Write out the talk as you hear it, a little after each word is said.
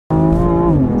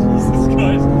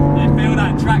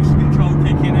traction control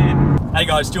kicking in. Hey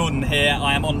guys, Jordan here.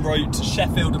 I am en route to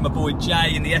Sheffield with my boy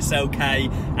Jay in the SLK,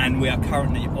 and we are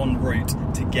currently en route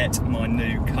to get my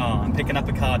new car. I'm picking up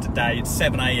a car today. It's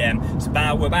 7 AM.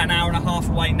 We're about an hour and a half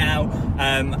away now,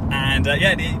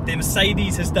 yeah, the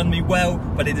Mercedes has done me well,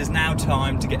 but it is now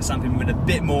time to get something with a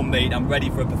bit more meat. I'm ready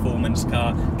for a performance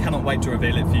car. Cannot wait to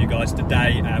reveal it for you guys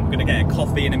today. We're going to get a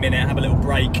coffee in a minute, have a little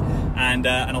break, and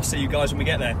I'll see you guys when we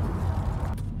get there.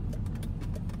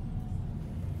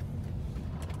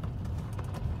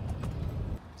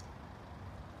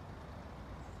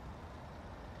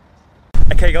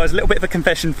 Okay guys, a little bit of a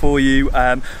confession for you.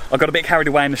 I got a bit carried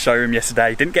away in the showroom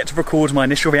yesterday. Didn't get to record my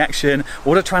initial reaction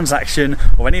or the transaction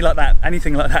or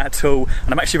anything like that at all.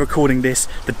 And I'm actually recording this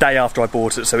the day after I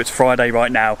bought it, so it's Friday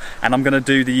right now. And I'm gonna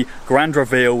do the grand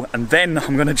reveal, and then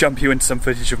I'm gonna jump you into some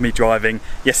footage of me driving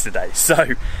yesterday. So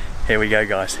here we go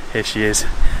guys, here she is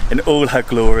in all her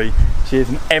glory. She is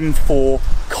an M4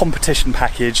 competition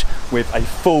package with a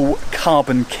full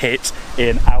carbon kit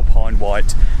in Alpine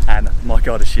white, and my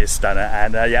god, she is stunner.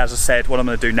 And yeah, as I said, what I'm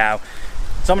going to do now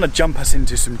is I'm going to jump us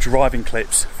into some driving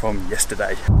clips from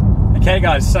yesterday. Okay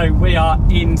guys, so we are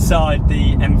inside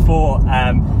the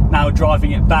M4, now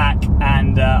driving it back,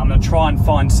 and I'm going to try and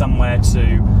find somewhere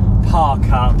to park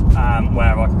up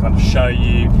where I can kind of show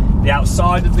you the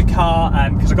outside of the car,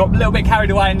 because I got a little bit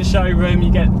carried away in the showroom.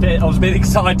 I was a bit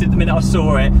excited the minute I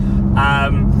saw it,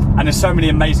 and there's so many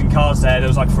amazing cars there. There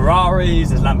was like Ferraris,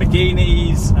 there's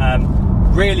Lamborghinis,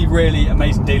 really, really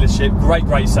amazing dealership,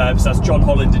 great service. That's John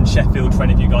Holland in Sheffield for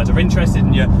any of you guys are interested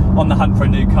and you're on the hunt for a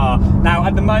new car. Now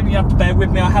at the moment, you have to bear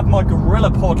with me, I have my Gorilla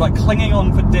Pod like clinging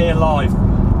on for dear life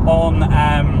on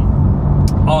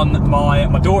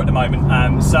my door at the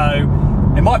moment, so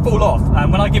it might fall off.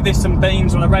 When I give this some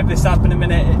beans, when I rev this up in a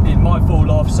minute, it might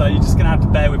fall off, so you're just going to have to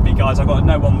bear with me guys. I've got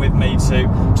no one with me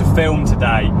to film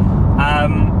today.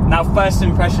 Now first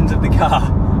impressions of the car,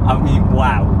 I mean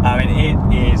wow, I mean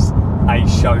it is a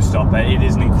showstopper. It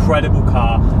is an incredible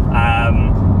car.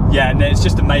 Yeah, and it's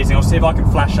just amazing. I'll see if I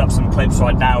can flash up some clips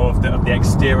right now of the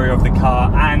exterior of the car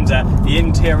and the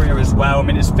interior as well. I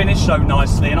mean, it's finished so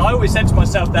nicely, and I always said to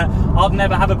myself that I'd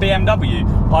never have a BMW.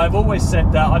 I've always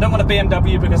said that I don't want a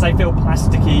BMW because they feel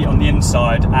plasticky on the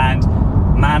inside, and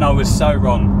man, I was so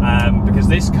wrong, because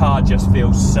this car just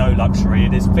feels so luxury.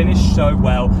 It is finished so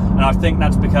well, and I think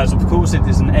that's because, of course, it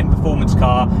is an M Performance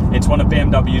car. It's one of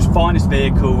BMW's finest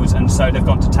vehicles, and so they've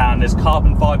gone to town. There's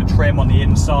carbon fibre trim on the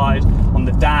inside, on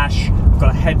the dash. We've got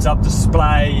a heads-up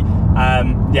display.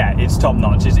 Yeah, it's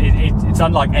top-notch. It's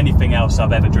unlike anything else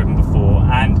I've ever driven before,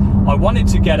 and I wanted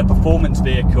to get a performance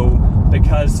vehicle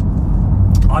because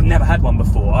I've never had one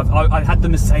before. I had the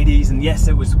Mercedes, and yes,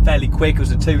 it was fairly quick. It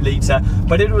was a 2-litre,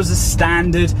 but it was a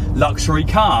standard luxury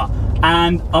car,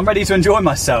 and I'm ready to enjoy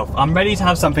myself. I'm ready to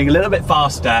have something a little bit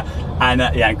faster, and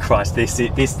yeah, Christ, this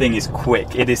thing is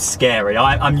quick. It is scary.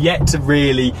 I'm yet to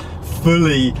really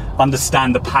fully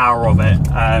understand the power of it.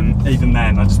 Even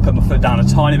then, I just put my foot down a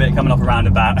tiny bit coming off a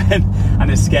roundabout,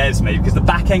 and it scares me because the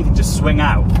back end can just swing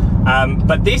out.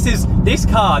 But this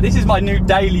car is my new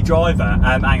daily driver.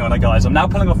 Hang on guys, I'm now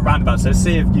pulling off a roundabout, so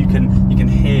see if you can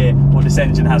hear what this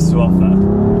engine has to offer.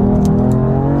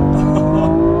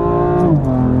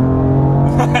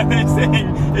 This thing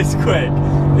is quick.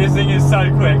 This thing is so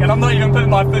quick, and I'm not even putting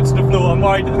my foot to the floor. I'm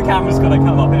worried that the camera's gonna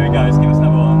come up. Here we go, let's give us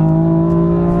another one.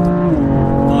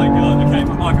 My god, okay,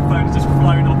 my microphone has just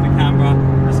flown off the camera.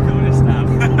 Let's cool this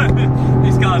down.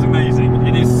 This car's amazing.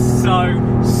 It is so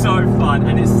fun,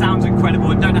 and it sounds incredible.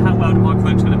 I don't know how well the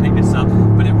microphone's going to pick this up,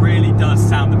 but it really does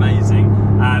sound amazing.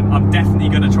 I'm definitely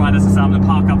going to try, and as I say, I'm going to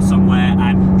park up somewhere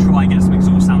and try and get some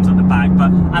exhaust sounds at the back.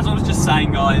 But as I was just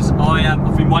saying guys,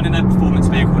 I've been running a performance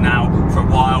vehicle now for a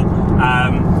while.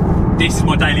 This is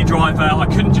my daily driver. I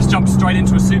couldn't just jump straight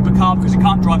into a supercar because you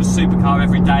can't drive a supercar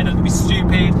every day. That would be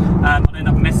stupid. I'd end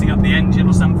up messing up the engine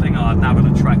or something. Oh, I've now got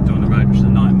a tractor on the road, which is a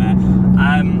nightmare.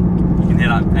 You can hear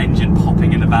that engine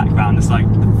popping in the background. It's like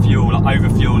the fuel, like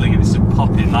over-fueling, and it's just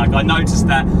popping. Like, I noticed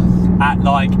that at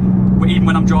like, even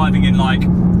when I'm driving in like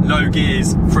low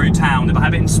gears through town, if I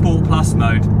have it in Sport Plus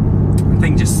mode, the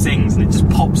thing just sings and it just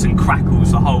pops and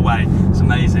crackles the whole way. It's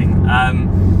amazing.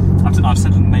 I've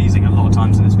said amazing a lot of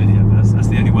times in this video, but that's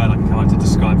the only word I can come up to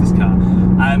describe this car.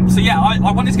 So yeah,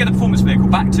 I wanted to get a performance vehicle.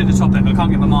 Back to the topic, I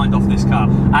can't get my mind off this car.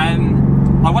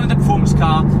 I wanted a performance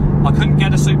car. I couldn't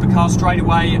get a supercar straight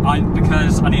away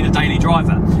because I need a daily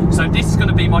driver. So this is going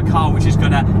to be my car, which is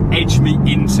going to edge me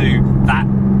into that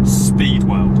Speed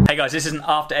World. Hey guys, this is an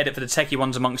after edit for the techie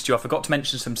ones amongst you. I forgot to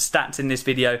mention some stats in this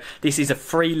video. This is a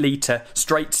 3 litre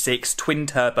straight 6 twin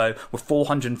turbo with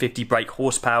 450 brake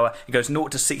horsepower. It goes 0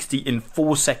 to 60 in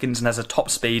 4 seconds and has a top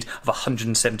speed of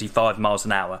 175 miles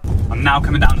an hour. I'm now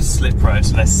coming down a slip road,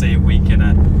 so let's see if we can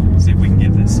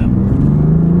give this some.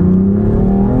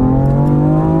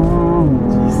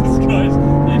 Jesus Christ,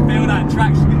 you feel that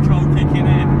traction control kicking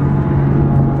in.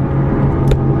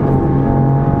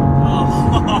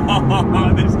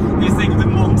 This thing's a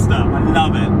monster. I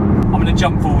love it. I'm going to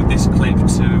jump forward this clip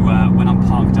to when I'm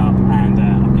parked up, and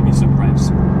I'll give you some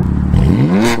revs.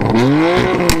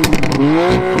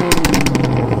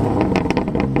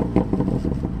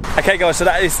 Okay guys, so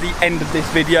that is the end of this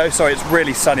video. Sorry, it's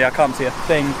really sunny, I can't see a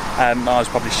thing. My eyes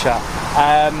probably shut.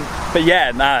 But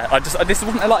yeah, this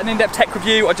wasn't like an in-depth tech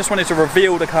review. I just wanted to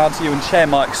reveal the car to you and share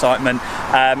my excitement.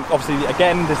 Obviously,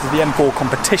 again, this is the M4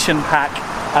 competition pack.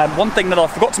 One thing that I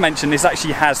forgot to mention, this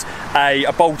actually has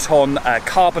a bolt-on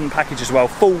carbon package as well,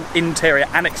 full interior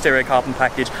and exterior carbon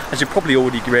package, as you've probably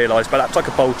already realised, but that's like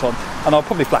a bolt-on, and I'll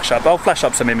flash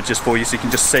up some images for you so you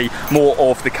can just see more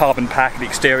of the carbon pack, the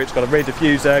exterior. It's got a rear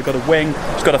diffuser, got a wing,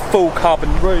 it's got a full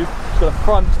carbon roof, it's got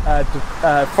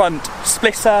a front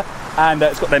splitter, and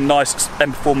it's got them nice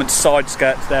M-Performance side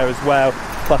skirts there as well,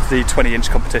 plus the 20-inch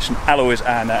competition alloys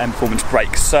and M-Performance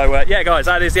brakes. So yeah guys,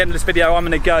 that is the end of this video. I'm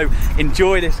going to go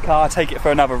enjoy this car, take it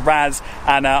for another razz,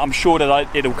 and I'm sure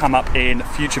that it'll come up in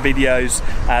future videos.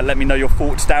 Let me know your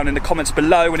thoughts down in the comments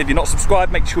below, and if you're not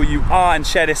subscribed, make sure you are, and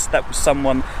share this with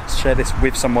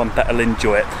someone that'll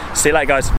enjoy it. See you later guys.